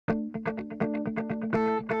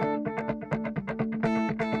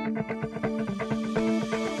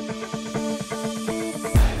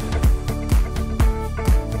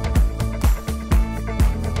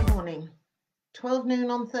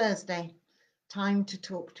afternoon on Thursday. Time to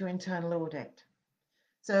talk to Internal Audit.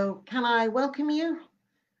 So can I welcome you?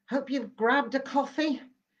 Hope you've grabbed a coffee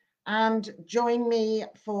and join me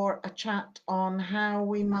for a chat on how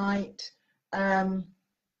we might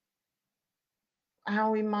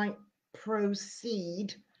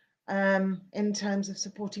proceed in terms of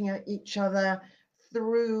supporting each other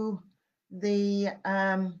through the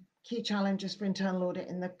key challenges for internal audit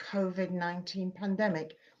in the COVID-19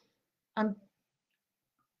 pandemic.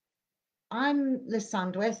 I'm Liz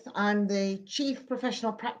Sandwith. I'm the Chief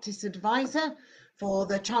Professional Practice Advisor for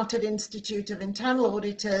the Chartered Institute of Internal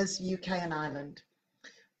Auditors, UK and Ireland.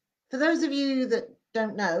 For those of you that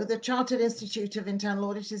don't know, the Chartered Institute of Internal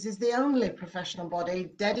Auditors is the only professional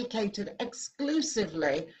body dedicated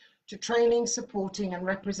exclusively to training, supporting and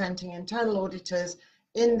representing internal auditors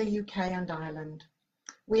in the UK and Ireland.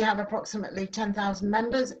 We have approximately 10,000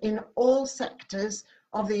 members in all sectors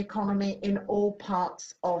of the economy in all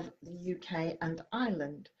parts of the UK and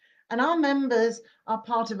Ireland. And our members are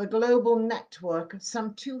part of a global network of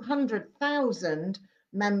some 200,000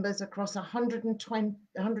 members across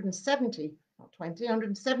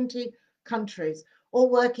 170 countries, all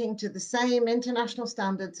working to the same international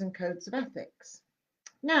standards and codes of ethics.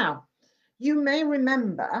 Now, you may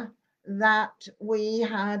remember that we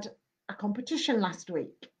had a competition last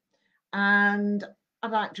week, and I'd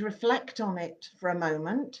like to reflect on it for a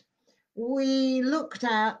moment. We looked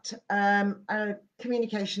at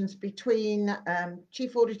communications between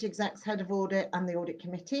Chief Audit Exec's Head of Audit and the Audit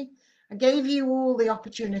Committee. I gave you all the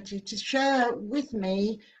opportunity to share with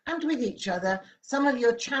me and with each other some of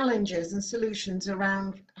your challenges and solutions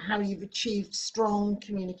around how you've achieved strong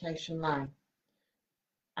communication line.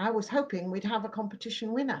 I was hoping we'd have a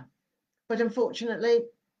competition winner, but unfortunately,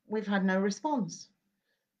 we've had no response.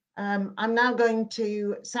 I'm now going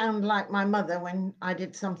to sound like my mother when I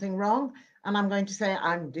did something wrong, and I'm going to say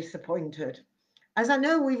I'm disappointed. As I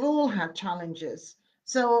know we've all had challenges,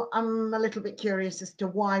 so I'm a little bit curious as to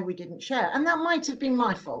why we didn't share, and that might have been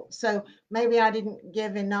my fault. So maybe I didn't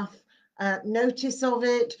give enough notice of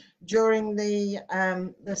it during the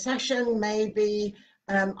session. Maybe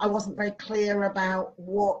I wasn't very clear about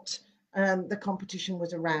what the competition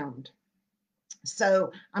was around.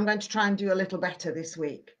 So I'm going to try and do a little better this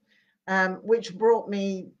week. Which brought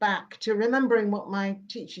me back to remembering what my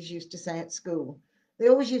teachers used to say at school. They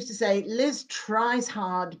always used to say, Liz tries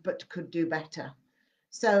hard, but could do better.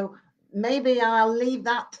 So maybe I'll leave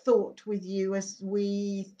that thought with you as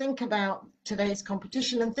we think about today's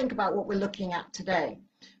competition and think about what we're looking at today.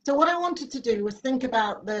 So what I wanted to do was think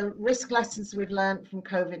about the risk lessons we've learned from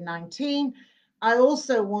COVID-19. I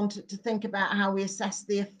also wanted to think about how we assess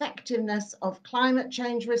the effectiveness of climate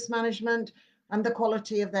change risk management and the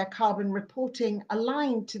quality of their carbon reporting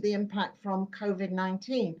aligned to the impact from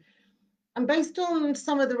COVID-19. And based on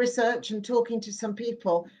some of the research and talking to some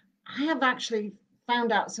people, I have actually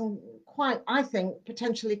found out some quite, I think,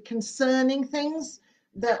 potentially concerning things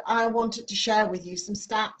that I wanted to share with you, some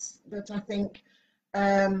stats that I think,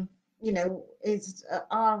 are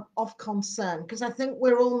of concern, because I think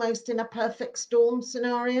we're almost in a perfect storm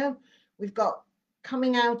scenario. We've got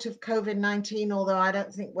coming out of COVID-19, although I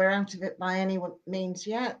don't think we're out of it by any means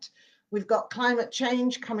yet. We've got climate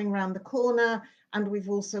change coming around the corner, and we've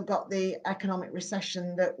also got the economic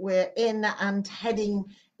recession that we're in and heading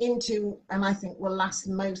into, and I think will last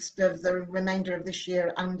most of the remainder of this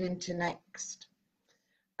year and into next.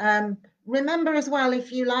 Remember as well,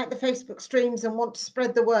 if you like the Facebook streams and want to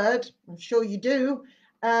spread the word, I'm sure you do,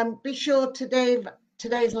 be sure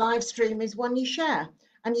today's live stream is one you share,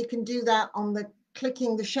 and you can do that on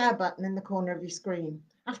clicking the share button in the corner of your screen.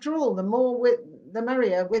 After all, the more the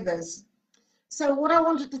merrier with us. So what I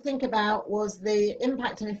wanted to think about was the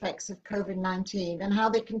impact and effects of COVID-19 and how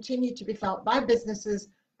they continue to be felt by businesses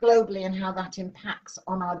globally and how that impacts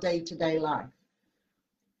on our day-to-day life.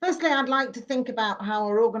 Firstly, I'd like to think about how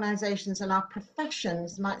our organisations and our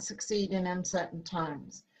professions might succeed in uncertain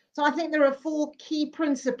times. So I think there are 4 key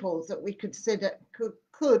principles that we could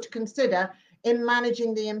consider in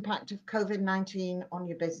managing the impact of COVID-19 on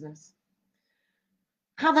your business.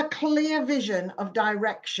 Have a clear vision of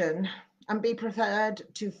direction and be prepared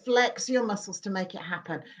to flex your muscles to make it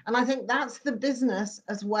happen. And I think that's the business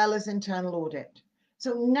as well as internal audit.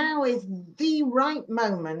 So now is the right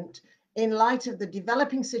moment in light of the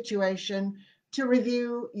developing situation to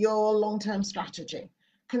review your long-term strategy.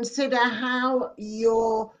 Consider how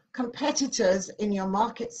your competitors in your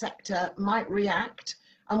market sector might react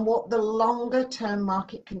and what the longer term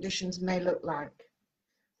market conditions may look like.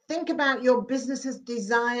 Think about your business's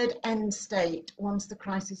desired end state once the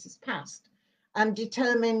crisis is past and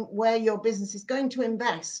determine where your business is going to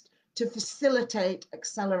invest to facilitate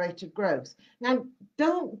accelerated growth. Now,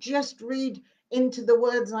 don't just read into the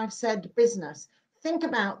words I've said, business. Think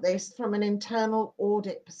about this from an internal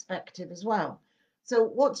audit perspective as well. So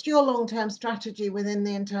what's your long-term strategy within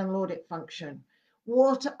the internal audit function?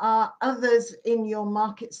 What are others in your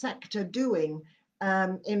market sector doing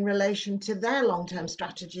in relation to their long-term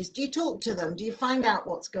strategies? Do you talk to them? Do you find out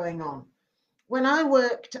what's going on? When I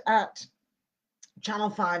worked at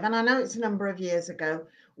Channel 5, and I know it's a number of years ago,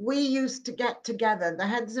 we used to get together, the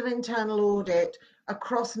heads of internal audit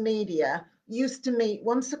across media used to meet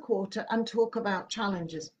once a quarter and talk about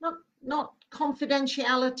challenges, not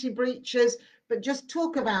confidentiality breaches, but just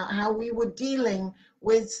talk about how we were dealing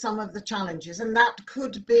with some of the challenges. And that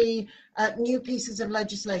could be new pieces of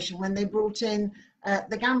legislation when they brought in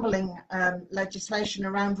the gambling legislation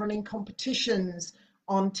around running competitions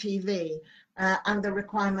on TV. And the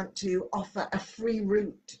requirement to offer a free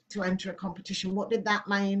route to enter a competition. What did that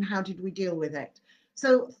mean? How did we deal with it?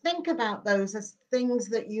 So think about those as things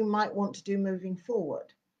that you might want to do moving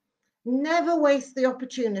forward. Never waste the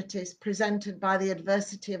opportunities presented by the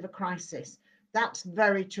adversity of a crisis. That's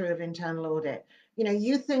very true of internal audit. You know,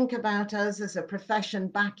 you think about us as a profession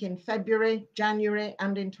back in February, January,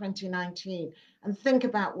 and in 2019, and think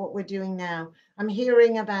about what we're doing now. I'm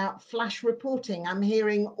hearing about flash reporting. I'm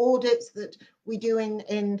hearing audits that we do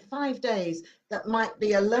in 5 days that might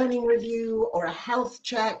be a learning review or a health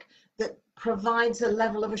check that provides a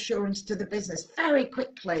level of assurance to the business very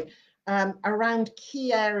quickly around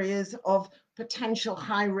key areas of potential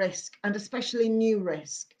high risk and especially new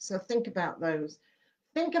risk. So think about those.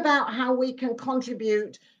 Think about how we can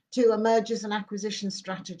contribute to a mergers and acquisition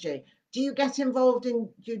strategy. Do you get involved in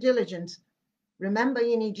due diligence? Remember,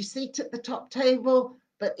 you need your seat at the top table,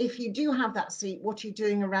 but if you do have that seat, what are you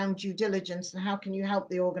doing around due diligence and how can you help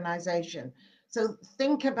the organization? So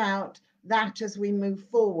think about that as we move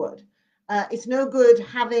forward. It's no good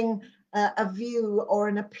having a view or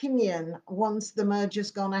an opinion once the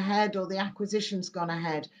merger's gone ahead or the acquisition's gone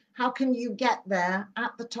ahead. How can you get there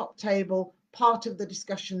at the top table, part of the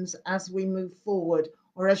discussions as we move forward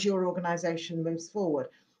or as your organization moves forward?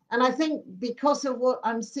 And I think because of what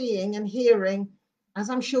I'm seeing and hearing, as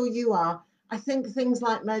I'm sure you are, I think things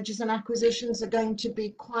like mergers and acquisitions are going to be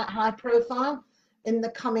quite high profile in the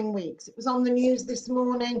coming weeks. It was on the news this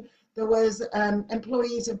morning. There was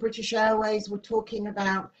employees of British Airways were talking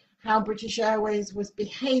about how British Airways was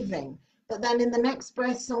behaving. But then in the next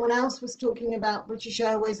breath, someone else was talking about British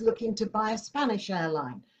Airways looking to buy a Spanish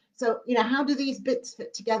airline. So, you know, how do these bits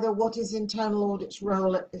fit together? What is internal audit's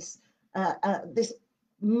role at this this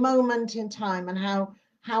moment in time, and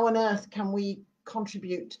how on earth can we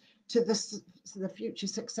contribute to the future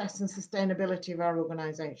success and sustainability of our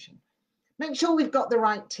organization? Make sure we've got the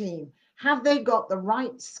right team. Have they got the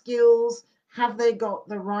right skills? Have they got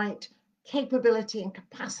the right capability and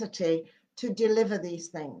capacity to deliver these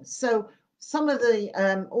things? So some of the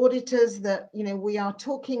auditors that, you know, we are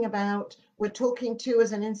talking about, we're talking to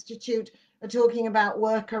as an institute, are talking about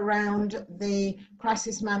work around the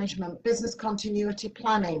crisis management, business continuity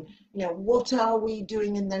planning. You know, what are we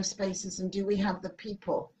doing in those spaces, and do we have the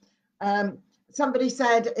people? Somebody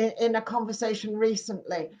said in a conversation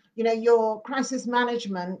recently, you know, your crisis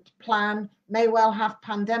management plan may well have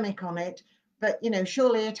pandemic on it, but, you know,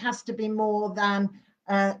 surely it has to be more than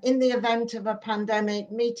in the event of a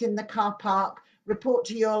pandemic, meet in the car park, report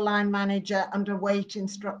to your line manager and await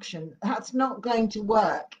instruction. That's not going to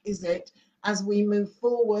work, is it, as we move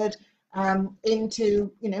forward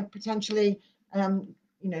into, you know, potentially,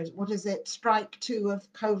 you know, what is it, strike 2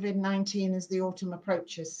 of COVID-19 as the autumn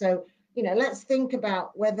approaches. So, you know, let's think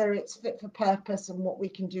about whether it's fit for purpose and what we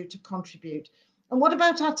can do to contribute. And what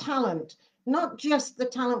about our talent? Not just the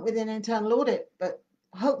talent within internal audit, but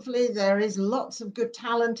hopefully there is lots of good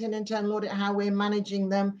talent in internal audit, how we're managing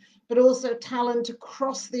them, but also talent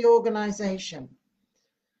across the organization.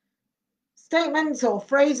 Statements or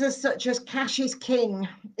phrases such as cash is king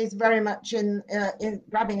is very much in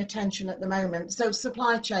grabbing attention at the moment. So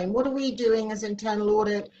supply chain, what are we doing as internal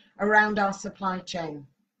audit around our supply chain?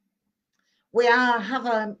 We have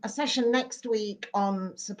a session next week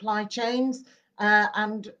on supply chains,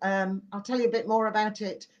 and I'll tell you a bit more about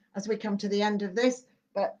it as we come to the end of this,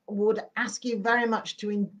 but would ask you very much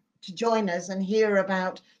to join us and hear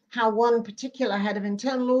about how one particular head of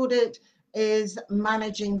internal audit is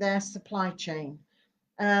managing their supply chain.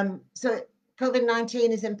 So COVID-19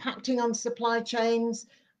 is impacting on supply chains.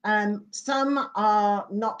 Some are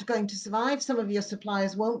not going to survive. Some of your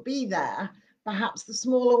suppliers won't be there, perhaps the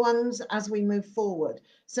smaller ones, as we move forward.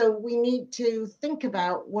 So we need to think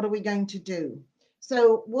about what are we going to do.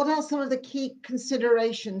 So what are some of the key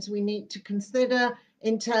considerations we need to consider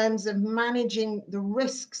in terms of managing the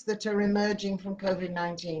risks that are emerging from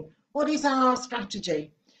COVID-19. What is our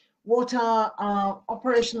strategy? What are our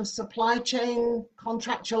operational supply chain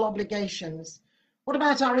contractual obligations? What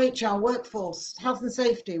about our HR workforce, health and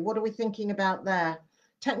safety? What are we thinking about there?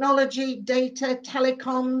 Technology, data,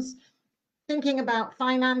 telecoms, thinking about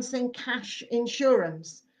financing, cash,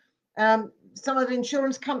 insurance. Some of the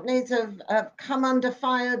insurance companies have come under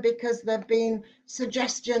fire because there have been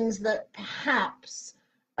suggestions that perhaps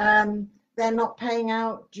they're not paying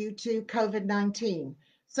out due to COVID-19.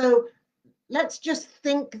 So let's just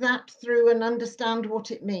think that through and understand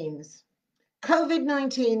what it means.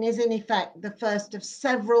 COVID-19 is in effect the first of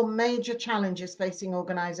several major challenges facing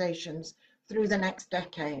organizations through the next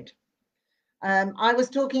decade. I was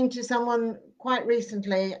talking to someone quite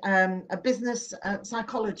recently, a business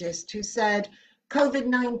psychologist, who said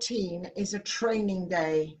COVID-19 is a training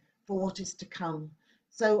day for what is to come.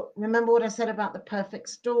 So remember what I said about the perfect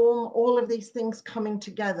storm, all of these things coming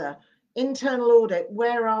together. Internal audit,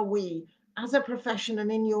 where are we as a profession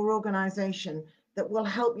and in your organization that will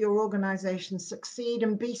help your organization succeed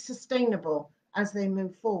and be sustainable as they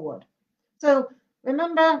move forward? So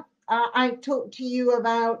remember, I talked to you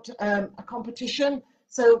about a competition.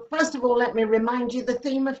 So first of all, let me remind you the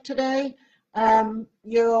theme of today. If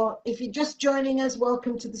you're just joining us,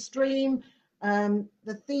 welcome to the stream.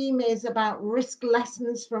 The theme is about risk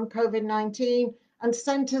lessons from COVID-19 and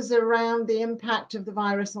centers around the impact of the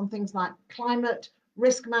virus on things like climate,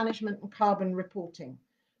 risk management, and carbon reporting.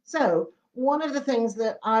 So one of the things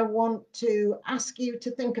that I want to ask you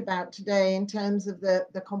to think about today in terms of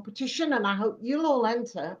the competition, and I hope you'll all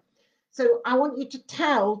enter. So I want you to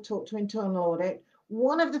talk to Internal Audit,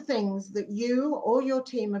 one of the things that you or your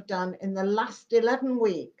team have done in the last 11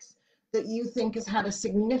 weeks that you think has had a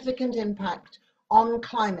significant impact on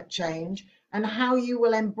climate change and how you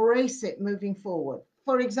will embrace it moving forward.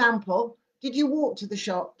 For example, did you walk to the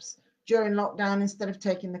shops during lockdown instead of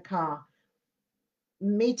taking the car?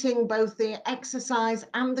 Meeting both the exercise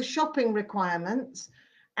and the shopping requirements?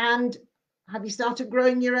 And have you started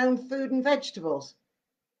growing your own food and vegetables?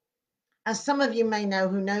 As some of you may know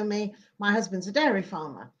who know me, my husband's a dairy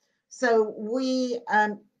farmer. So we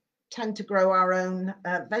tend to grow our own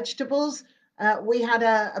vegetables. We had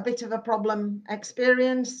a bit of a problem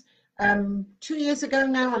experience 2 years ago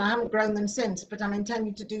now, and I haven't grown them since, but I'm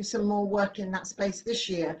intending to do some more work in that space this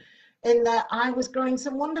year, in that I was growing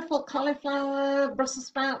some wonderful cauliflower, Brussels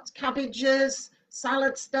sprouts, cabbages,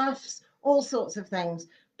 salad stuffs, all sorts of things.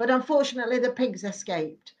 But unfortunately, the pigs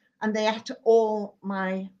escaped and they ate all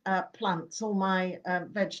my plants, all my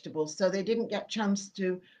vegetables. So they didn't get a chance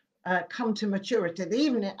to come to maturity. They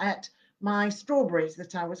even ate my strawberries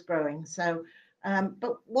that I was growing. So,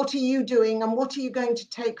 but what are you doing and what are you going to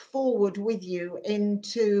take forward with you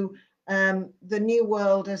into the new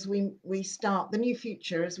world as we start, the new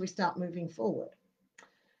future as we start moving forward?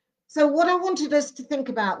 So what I wanted us to think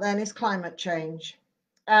about then is climate change.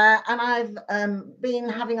 And I've been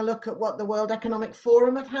having a look at what the World Economic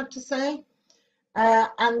Forum have had to say.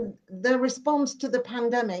 And the response to the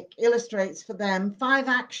pandemic illustrates for them 5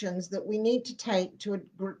 actions that we need to take to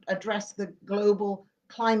address the global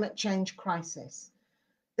climate change crisis.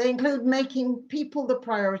 They include making people the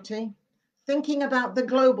priority, thinking about the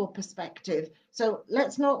global perspective. So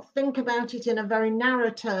let's not think about it in a very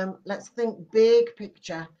narrow term. Let's think big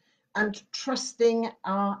picture and trusting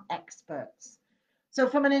our experts. So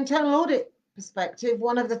from an internal audit perspective,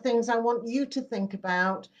 one of the things I want you to think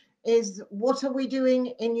about is what are we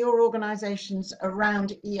doing in your organizations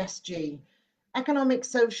around ESG, economic,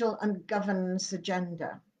 social, and governance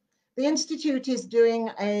agenda. The Institute is doing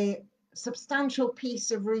a substantial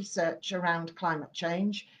piece of research around climate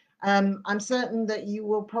change. I'm certain that you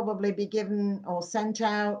will probably be given or sent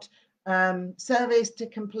out surveys to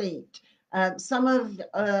complete. Some of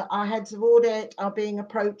our heads of audit are being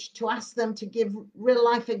approached to ask them to give real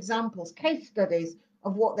life examples, case studies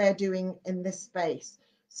of what they're doing in this space.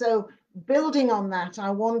 So building on that, I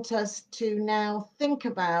want us to now think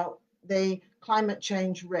about the climate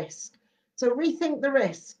change risk. So rethink the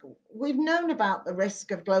risk. We've known about the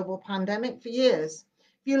risk of global pandemic for years.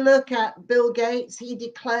 If you look at Bill Gates, he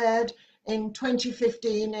declared in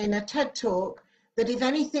 2015 in a TED talk that if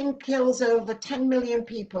anything kills over 10 million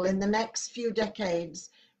people in the next few decades,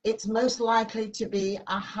 it's most likely to be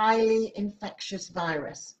a highly infectious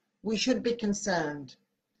virus. We should be concerned.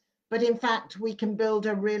 But in fact, we can build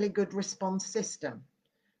a really good response system.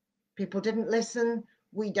 People didn't listen.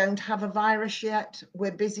 We don't have a virus yet.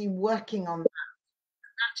 We're busy working on that.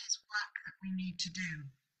 That is work that we need to do.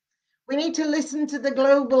 We need to listen to the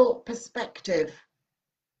global perspective.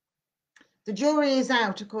 The jury is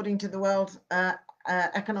out, according to the World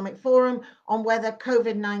Economic Forum on whether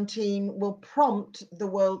COVID-19 will prompt the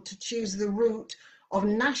world to choose the route of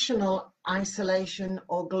national isolation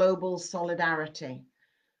or global solidarity.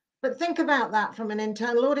 But think about that from an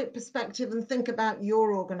internal audit perspective and think about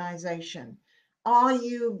your organization. Are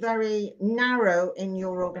you very narrow in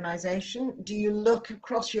your organization? Do you look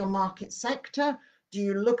across your market sector? Do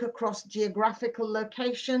you look across geographical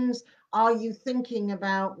locations? Are you thinking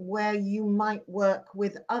about where you might work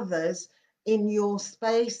with others in your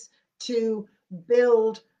space to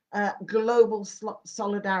build global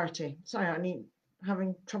solidarity? Sorry, I'm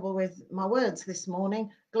having trouble with my words this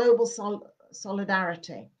morning. Global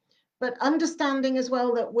solidarity. But understanding as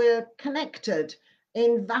well that we're connected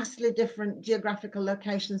in vastly different geographical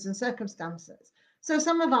locations and circumstances. So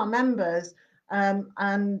some of our members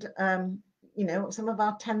you know, some of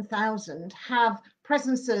our 10,000 have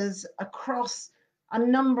presences across a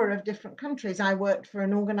number of different countries. I worked for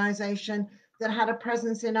an organization that had a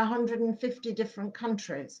presence in 150 different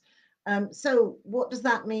countries. So what does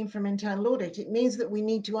that mean from internal audit? It means that we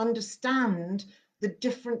need to understand the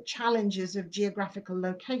different challenges of geographical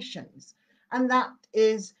locations. And that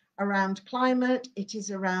is around climate, it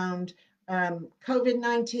is around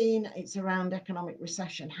COVID-19, it's around economic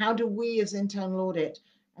recession. How do we as internal audit,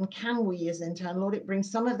 and can we as internal audit, bring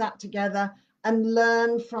some of that together and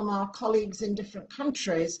learn from our colleagues in different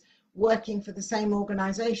countries working for the same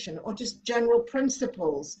organization, or just general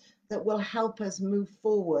principles that will help us move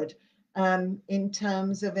forward in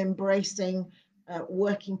terms of embracing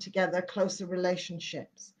working together, closer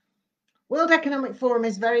relationships. World Economic Forum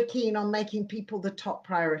is very keen on making people the top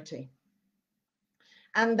priority.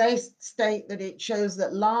 And they state that it shows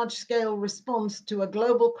that large-scale response to a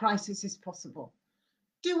global crisis is possible.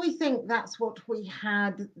 Do we think that's what we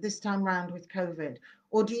had this time round with COVID?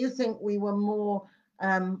 Or do you think we were more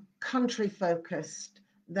country-focused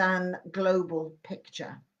than global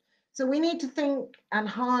picture? So we need to think and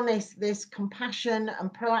harness this compassion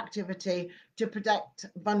and proactivity to protect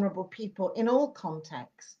vulnerable people in all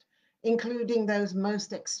contexts, including those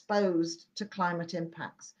most exposed to climate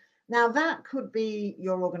impacts. Now that could be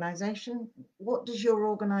your organization. What does your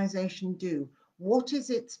organization do? What is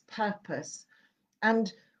its purpose?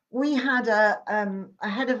 And we had a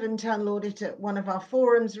head of internal audit at one of our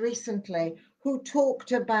forums recently who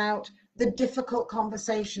talked about the difficult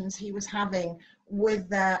conversations he was having with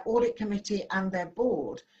their audit committee and their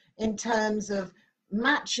board in terms of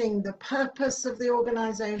matching the purpose of the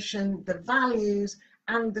organization, the values,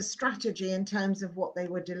 and the strategy in terms of what they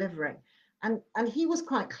were delivering. And he was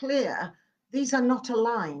quite clear, these are not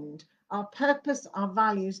aligned. Our purpose, our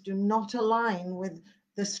values do not align with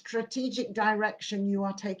the strategic direction you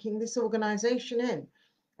are taking this organization in.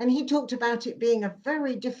 And he talked about it being a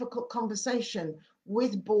very difficult conversation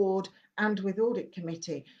with board and with audit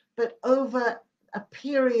committee. But over a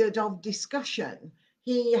period of discussion,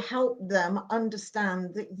 he helped them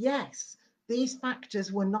understand that yes, these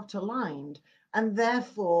factors were not aligned, and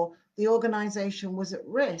therefore the organization was at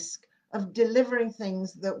risk of delivering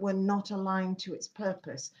things that were not aligned to its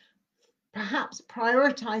purpose, perhaps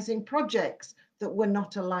prioritizing projects that were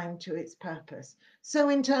not aligned to its purpose. So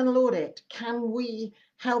internal audit, can we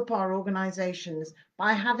help our organizations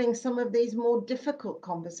by having some of these more difficult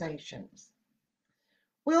conversations?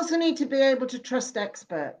 We also need to be able to trust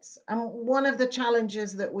experts. And one of the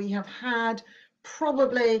challenges that we have had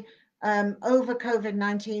probably over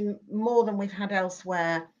COVID-19 more than we've had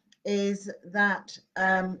elsewhere is that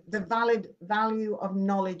the value of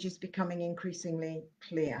knowledge is becoming increasingly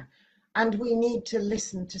clear. And we need to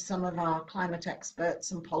listen to some of our climate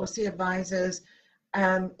experts and policy advisors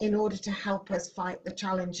in order to help us fight the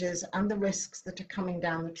challenges and the risks that are coming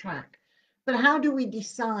down the track. But how do we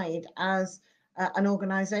decide as an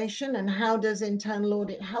organization, and how does internal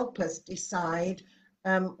audit help us decide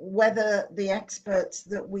whether the experts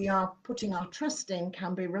that we are putting our trust in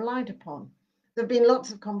can be relied upon? There have been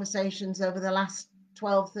lots of conversations over the last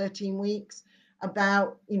 12, 13 weeks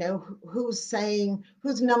about, you know, who's saying,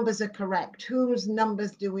 whose numbers are correct, whose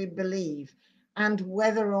numbers do we believe, and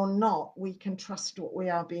whether or not we can trust what we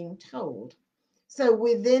are being told. So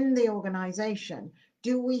within the organization,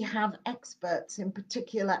 do we have experts in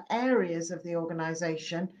particular areas of the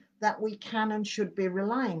organization that we can and should be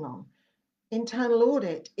relying on? Internal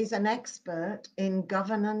audit is an expert in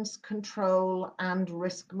governance, control, and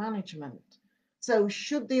risk management. So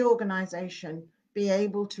should the organization be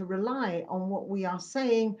able to rely on what we are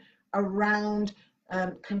saying around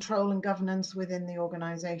control and governance within the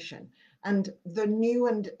organization? And the new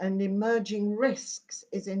and emerging risks,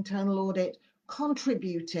 is internal audit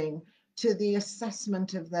contributing to the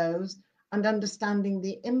assessment of those and understanding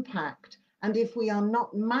the impact And if we are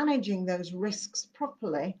not managing those risks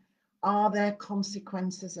properly, are there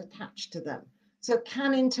consequences attached to them? So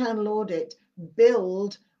can internal audit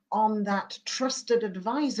build on that trusted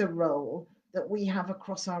advisor role that we have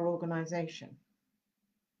across our organization?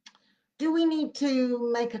 Do we need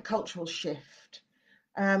to make a cultural shift?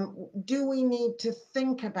 Do we need to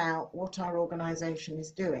think about what our organization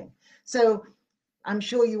is doing? So I'm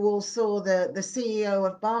sure you all saw the CEO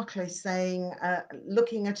of Barclays saying,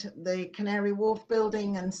 looking at the Canary Wharf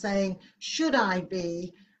building and saying, should I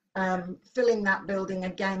be filling that building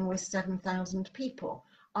again with 7,000 people?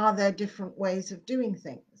 Are there different ways of doing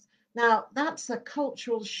things? Now, that's a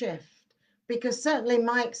cultural shift, because certainly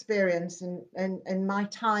my experience in my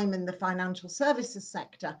time in the financial services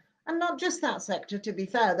sector, and not just that sector, to be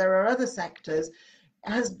fair, there are other sectors,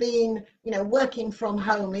 has been, working from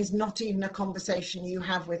home is not even a conversation you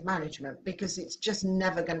have with management, because it's just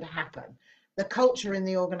never going to happen. The culture in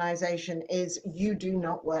the organization is you do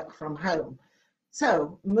not work from home.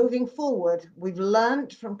 So moving forward, we've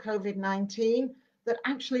learned from COVID-19 that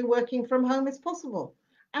actually working from home is possible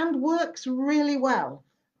and works really well.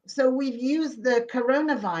 So we've used the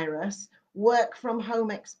coronavirus work from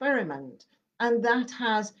home experiment, and that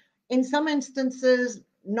has, in some instances,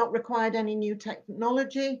 not required any new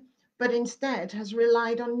technology, but instead has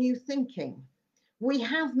relied on new thinking. We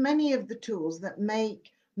have many of the tools that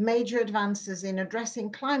make major advances in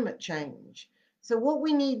addressing climate change. So what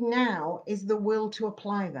we need now is the will to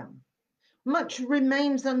apply them. Much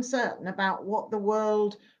remains uncertain about what the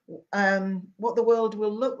world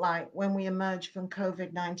will look like when we emerge from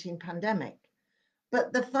COVID-19 pandemic.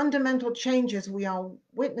 But the fundamental changes we are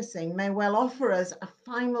witnessing may well offer us a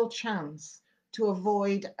final chance to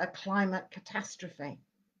avoid a climate catastrophe.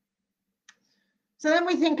 So then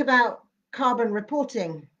we think about carbon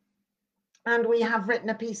reporting, and we have written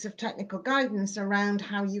a piece of technical guidance around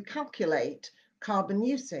how you calculate carbon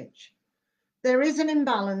usage. There is an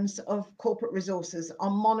imbalance of corporate resources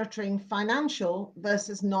on monitoring financial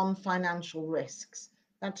versus non-financial risks.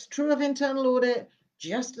 That's true of internal audit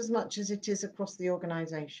just as much as it is across the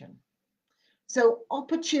organization. So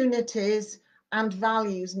opportunities and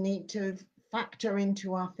values need to factor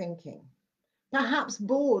into our thinking. Perhaps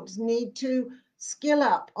boards need to skill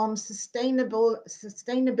up on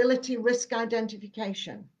sustainability risk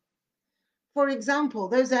identification. For example,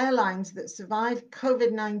 those airlines that survive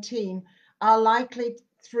COVID-19 are likely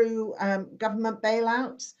through government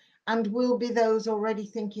bailouts, and will be those already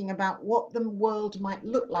thinking about what the world might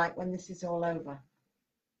look like when this is all over.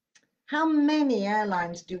 How many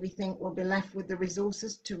airlines do we think will be left with the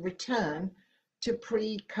resources to return to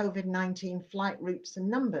pre-COVID-19 flight routes and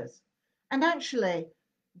numbers? And actually,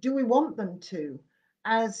 do we want them to?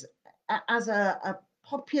 As a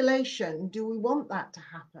population, do we want that to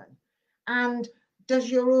happen? And does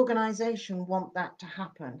your organization want that to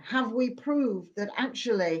happen? Have we proved that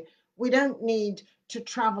actually we don't need to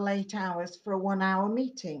travel 8 hours for a 1-hour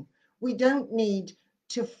meeting? We don't need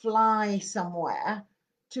to fly somewhere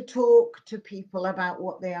to talk to people about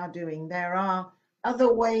what they are doing. There are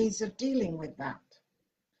other ways of dealing with that.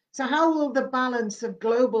 So how will the balance of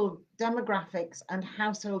global demographics and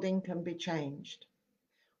household income be changed?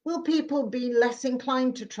 Will people be less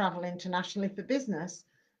inclined to travel internationally for business?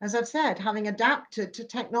 As I've said, having adapted to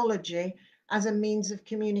technology as a means of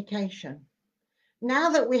communication. Now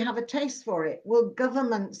that we have a taste for it, will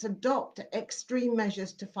governments adopt extreme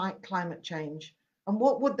measures to fight climate change? And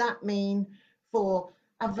what would that mean for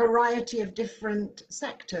a variety of different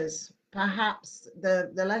sectors? Perhaps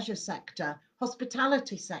the leisure sector,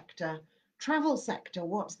 hospitality sector, travel sector,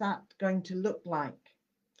 what's that going to look like?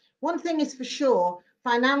 One thing is for sure,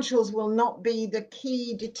 financials will not be the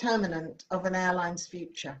key determinant of an airline's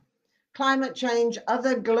future. Climate change,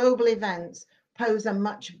 other global events pose a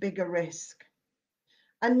much bigger risk.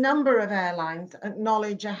 A number of airlines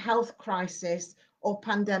acknowledge a health crisis or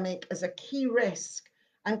pandemic as a key risk,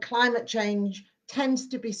 and climate change tends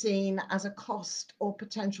to be seen as a cost or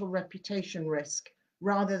potential reputation risk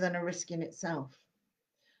rather than a risk in itself.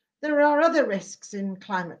 There are other risks in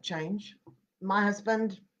climate change. My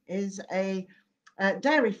husband is a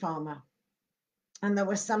dairy farmer, and there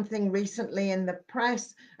was something recently in the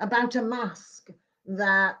press about a mask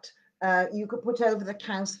that you could put over the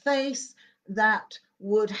cow's face that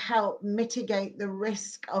would help mitigate the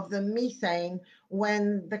risk of the methane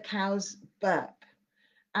when the cows burp.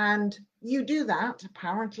 And you do that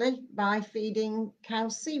apparently by feeding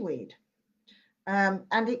cows seaweed.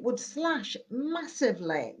 And it would slash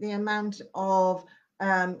massively the amount of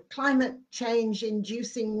climate change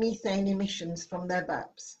inducing methane emissions from their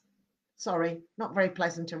burps. Sorry, not very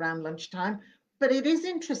pleasant around lunchtime, but it is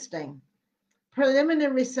interesting.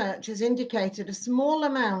 Preliminary research has indicated a small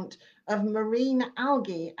amount of marine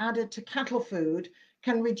algae added to cattle food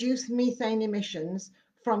can reduce methane emissions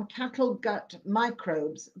from cattle gut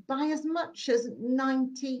microbes by as much as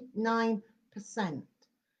 99%.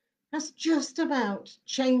 That's just about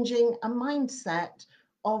changing a mindset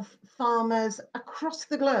of farmers across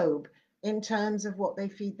the globe in terms of what they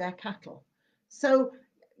feed their cattle. So,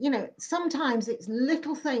 sometimes it's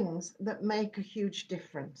little things that make a huge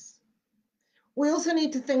difference. We also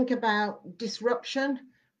need to think about disruption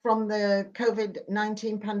from the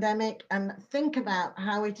COVID-19 pandemic and think about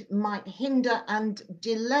how it might hinder and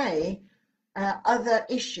delay other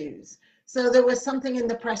issues. So there was something in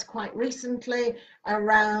the press quite recently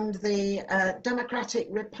around the Democratic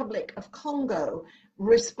Republic of Congo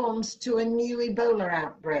response to a new Ebola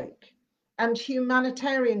outbreak. And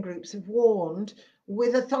humanitarian groups have warned,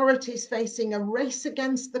 with authorities facing a race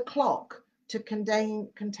against the clock to contain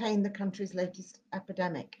the country's latest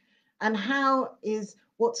epidemic. And how is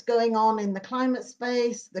what's going on in the climate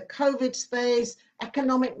space, the COVID space,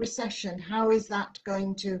 economic recession, how is that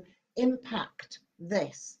going to impact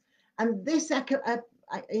this? And this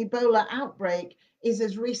Ebola outbreak is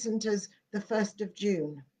as recent as the 1st of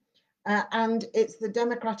June. And it's the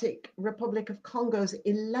Democratic Republic of Congo's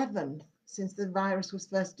 11th since the virus was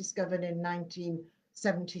first discovered in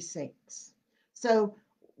 1976. So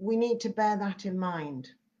we need to bear that in mind.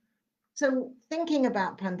 So thinking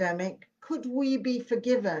about pandemic, could we be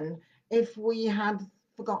forgiven if we had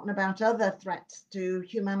forgotten about other threats to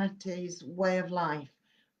humanity's way of life?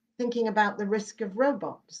 Thinking about the risk of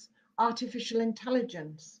robots, artificial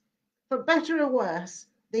intelligence. For better or worse,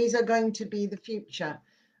 these are going to be the future.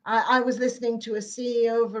 I was listening to a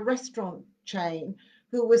CEO of a restaurant chain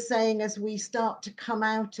who was saying, as we start to come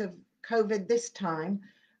out of COVID this time,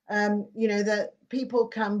 that people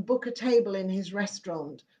can book a table in his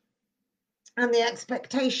restaurant, and the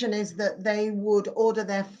expectation is that they would order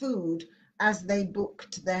their food as they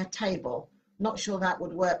booked their table. Not sure that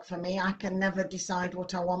would work for me. I can never decide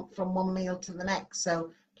what I want from one meal to the next.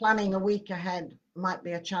 So planning a week ahead might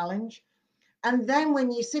be a challenge. And then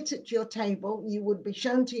when you sit at your table, you would be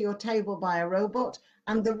shown to your table by a robot,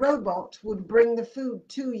 and the robot would bring the food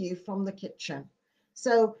to you from the kitchen.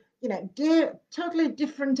 So, totally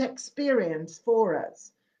different experience for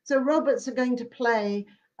us. So robots are going to play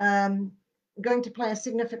a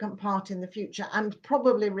significant part in the future and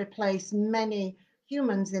probably replace many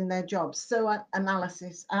humans in their jobs. So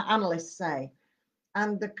analysts say,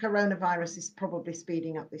 and the coronavirus is probably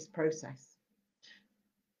speeding up this process.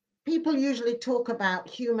 People usually talk about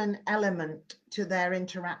human element to their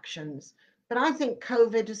interactions, but I think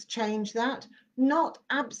COVID has changed that. Not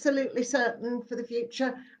absolutely certain for the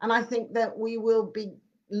future, and I think that we will be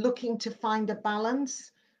looking to find a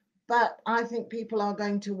balance, but I think people are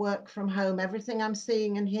going to work from home. Everything I'm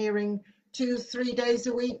seeing and hearing 2-3 days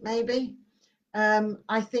a week, maybe.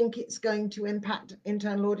 I think it's going to impact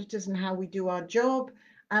internal auditors and how we do our job,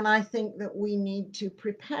 and I think that we need to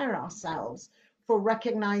prepare ourselves for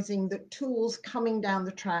recognizing that tools coming down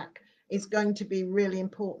the track is going to be really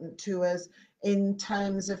important to us in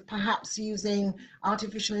terms of perhaps using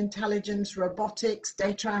artificial intelligence, robotics,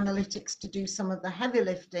 data analytics to do some of the heavy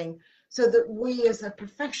lifting, so that we as a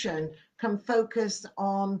profession can focus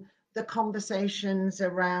on the conversations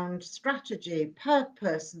around strategy,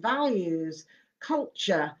 purpose, values,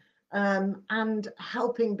 culture, and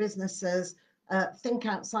helping businesses think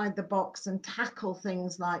outside the box and tackle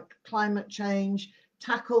things like climate change,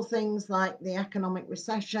 tackle things like the economic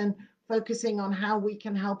recession, focusing on how we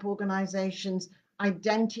can help organizations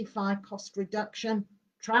identify cost reduction.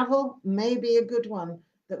 Travel may be a good one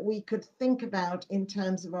that we could think about in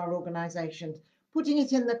terms of our organizations, putting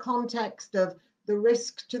it in the context of the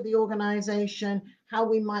risk to the organization, how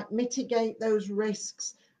we might mitigate those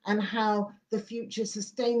risks, and how the future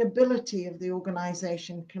sustainability of the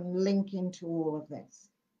organization can link into all of this.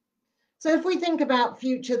 So if we think about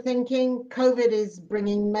future thinking, COVID is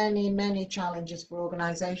bringing many, many challenges for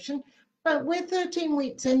organization, but we're 13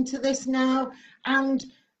 weeks into this now, and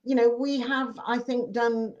we have, I think,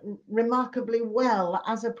 done remarkably well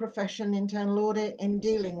as a profession, internal audit, in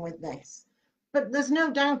dealing with this. But there's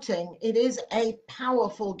no doubting it is a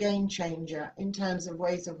powerful game changer in terms of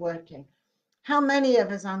ways of working. How many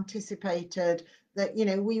of us anticipated that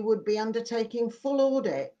we would be undertaking full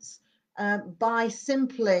audits by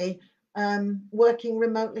simply working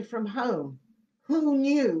remotely from home? Who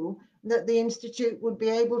knew that the Institute would be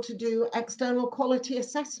able to do external quality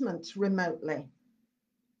assessments remotely?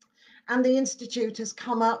 And the Institute has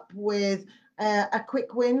come up with a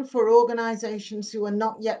quick win for organizations who are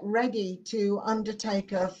not yet ready to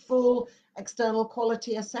undertake a full external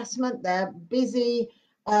quality assessment. They're busy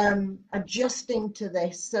adjusting to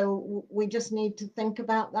this. So we just need to think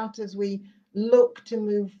about that as we look to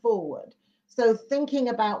move forward. So thinking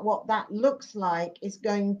about what that looks like is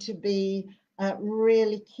going to be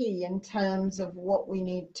really key in terms of what we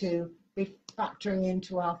need to be factoring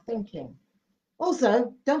into our thinking.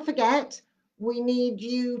 Also, don't forget, we need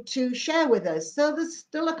you to share with us. So there's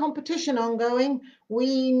still a competition ongoing.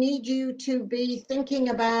 We need you to be thinking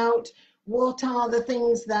about what are the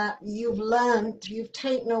things that you've learned, you've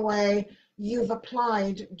taken away, you've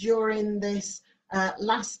applied during this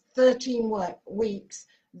last 13 weeks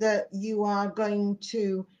that you are going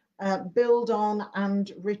to build on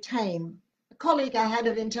and retain. A colleague I had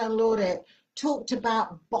of Internal Audit talked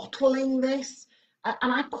about bottling this, and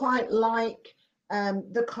I quite like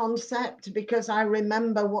the concept, because I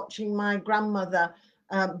remember watching my grandmother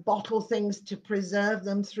bottle things to preserve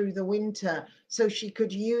them through the winter so she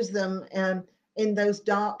could use them in those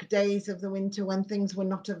dark days of the winter when things were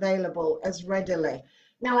not available as readily.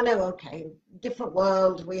 Now I know, okay, different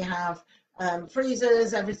world, we have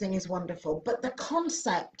freezers, everything is wonderful, but the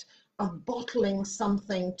concept of bottling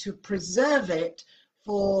something to preserve it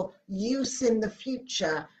for use in the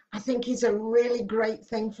future, I think is a really great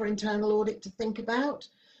thing for internal audit to think about.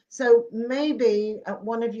 So maybe at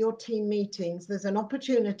one of your team meetings, there's an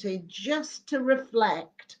opportunity just to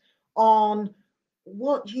reflect on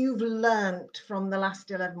what you've learned from the last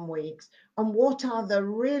 11 weeks and what are the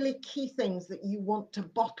really key things that you want to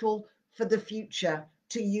bottle for the future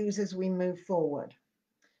to use as we move forward.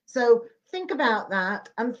 So think about that,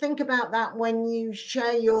 and think about that when you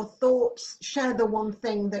share your thoughts. Share the one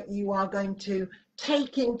thing that you are going to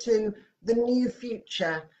take into the new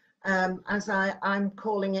future, as I'm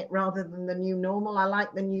calling it, rather than the new normal. I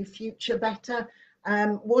like the new future better.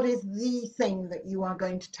 What is the thing that you are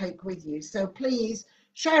going to take with you? So please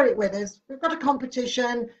share it with us. We've got a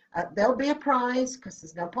competition. There'll be a prize, because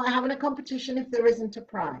there's no point having a competition if there isn't a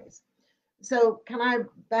prize. So can I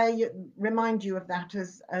remind you of that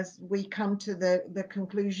as we come to the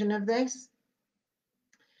conclusion of this?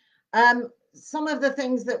 Some of the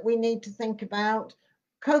things that we need to think about: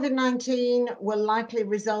 COVID-19 will likely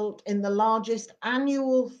result in the largest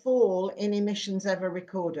annual fall in emissions ever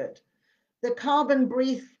recorded. The Carbon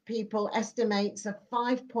Brief people estimates a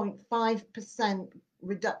 5.5%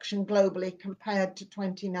 reduction globally compared to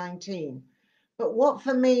 2019. But what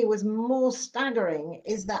for me was more staggering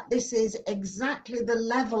is that this is exactly the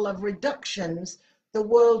level of reductions the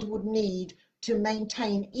world would need to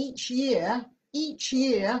maintain each year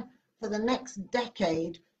for the next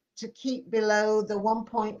decade to keep below the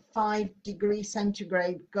 1.5 degree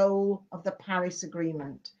centigrade goal of the Paris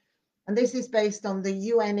Agreement. And this is based on the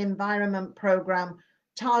UN Environment Programme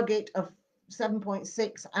target of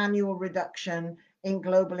 7.6 annual reduction in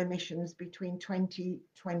global emissions between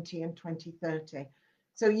 2020 and 2030.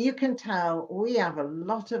 So you can tell we have a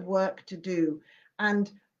lot of work to do,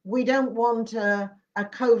 and we don't want a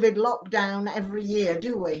COVID lockdown every year,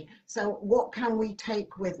 do we? So what can we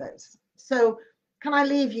take with us? So can I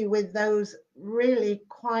leave you with those really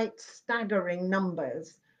quite staggering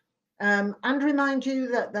numbers? And remind you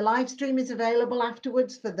that the live stream is available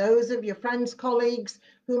afterwards for those of your friends, colleagues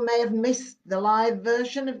who may have missed the live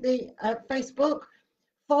version of the Facebook.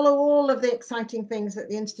 Follow all of the exciting things that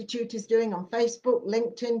the Institute is doing on Facebook,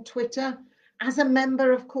 LinkedIn, Twitter. As a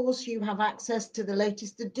member, of course, you have access to the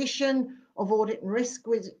latest edition of Audit and Risk,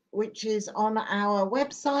 which is on our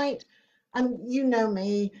website. And you know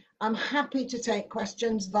me, I'm happy to take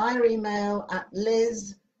questions via email at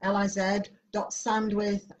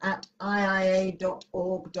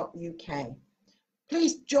liz.sandwith@iia.org.uk.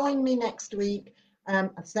 Please join me next week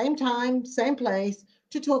at the same time, same place,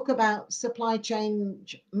 to talk about supply chain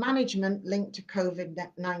management linked to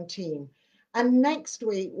COVID-19. And next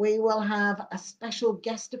week, we will have a special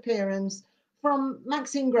guest appearance from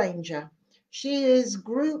Maxine Granger. She is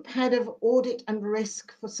Group Head of Audit and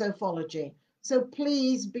Risk for Sophology. So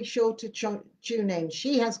please be sure to tune in.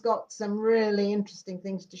 She has got some really interesting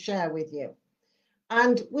things to share with you.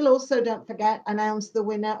 And we'll also, don't forget, announce the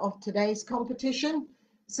winner of today's competition.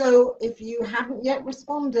 So if you haven't yet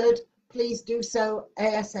responded, please do so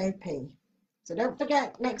ASAP. So don't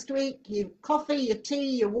forget, next week, your coffee, your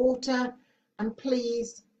tea, your water, and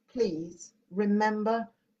please, please remember,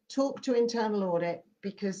 talk to Internal Audit,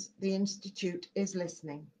 because the Institute is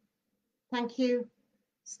listening. Thank you,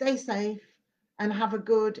 stay safe, and have a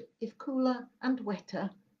good, if cooler and wetter,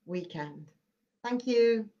 weekend. Thank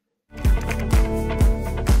you.